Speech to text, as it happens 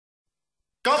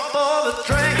Go for the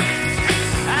drink,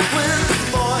 act with the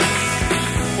boys.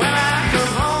 When I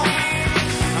come home,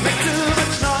 I make too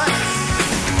much noise.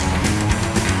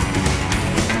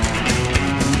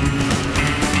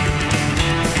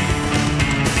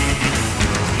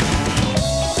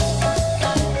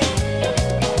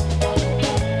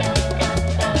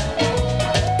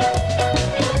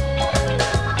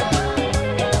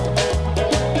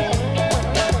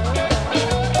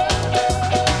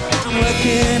 I'm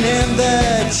working in the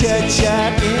church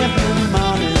every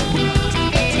morning.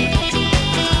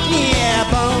 Yeah,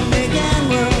 Bonediggin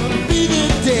will be the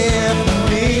day for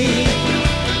me.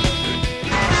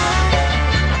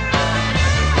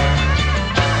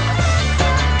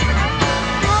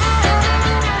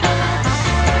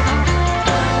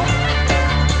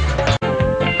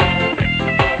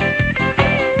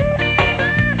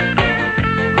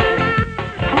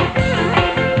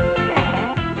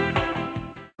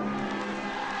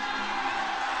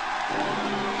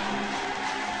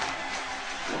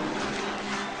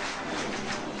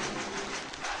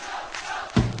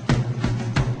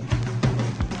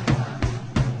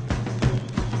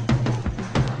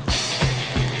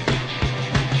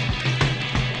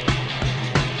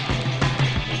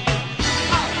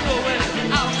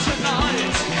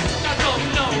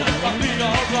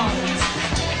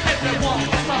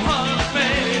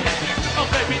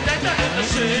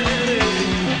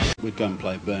 We'd go and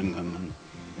play Birmingham, and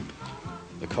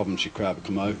the Coventry crowd would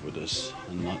come over with us,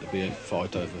 and like there'd be a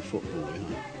fight over football, you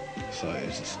know. So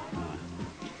it's just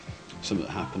something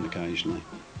that happened occasionally.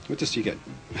 But just you get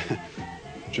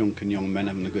drunk and young men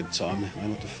having a good time, they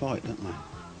like to fight, don't they?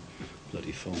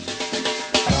 Bloody fun.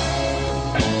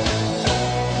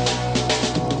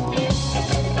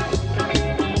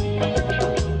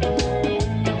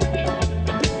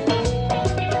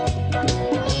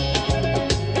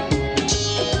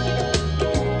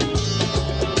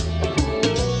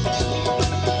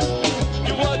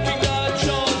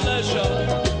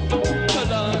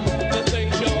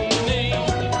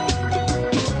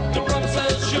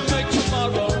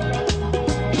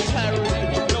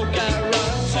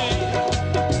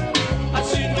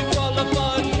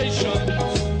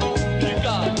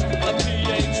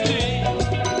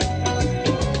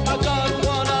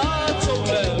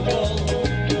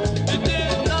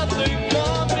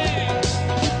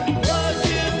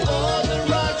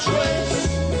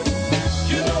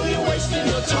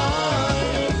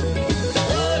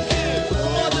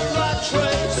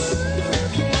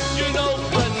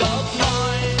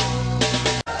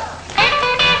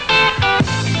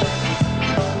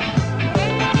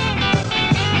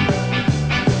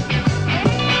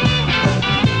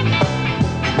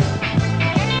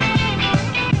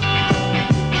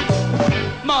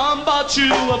 You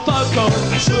a photo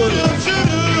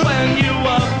when you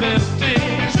were 15.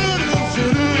 You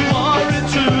wore it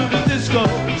to the disco,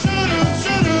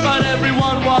 but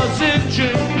everyone was in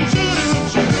jeans.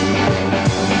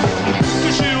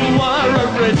 'Cause you were a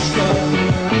rich girl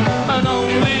and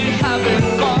only having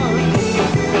fun.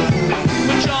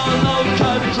 But your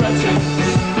low-cut dresses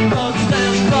got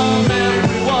stares from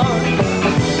everyone.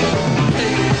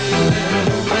 Hey,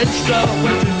 little rich girl,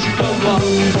 where did you go wrong?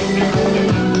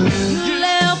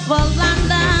 For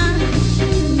London,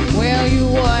 where you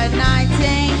were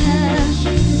 19,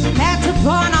 had to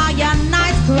pawn all your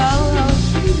nice clothes,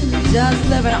 just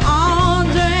living on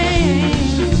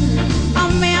dreams. A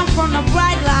man from the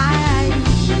bright light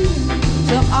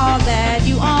to all that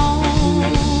you own.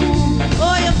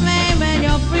 For your fame and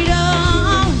your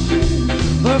freedom,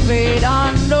 perfect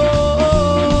unknown.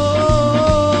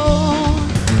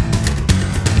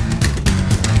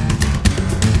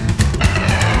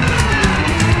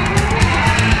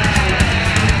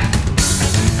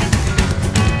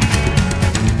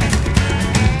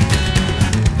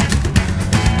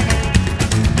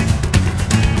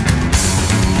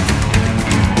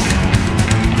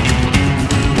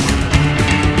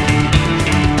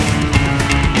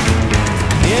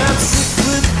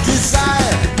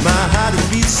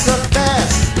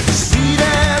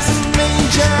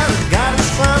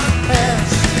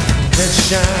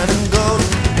 Shine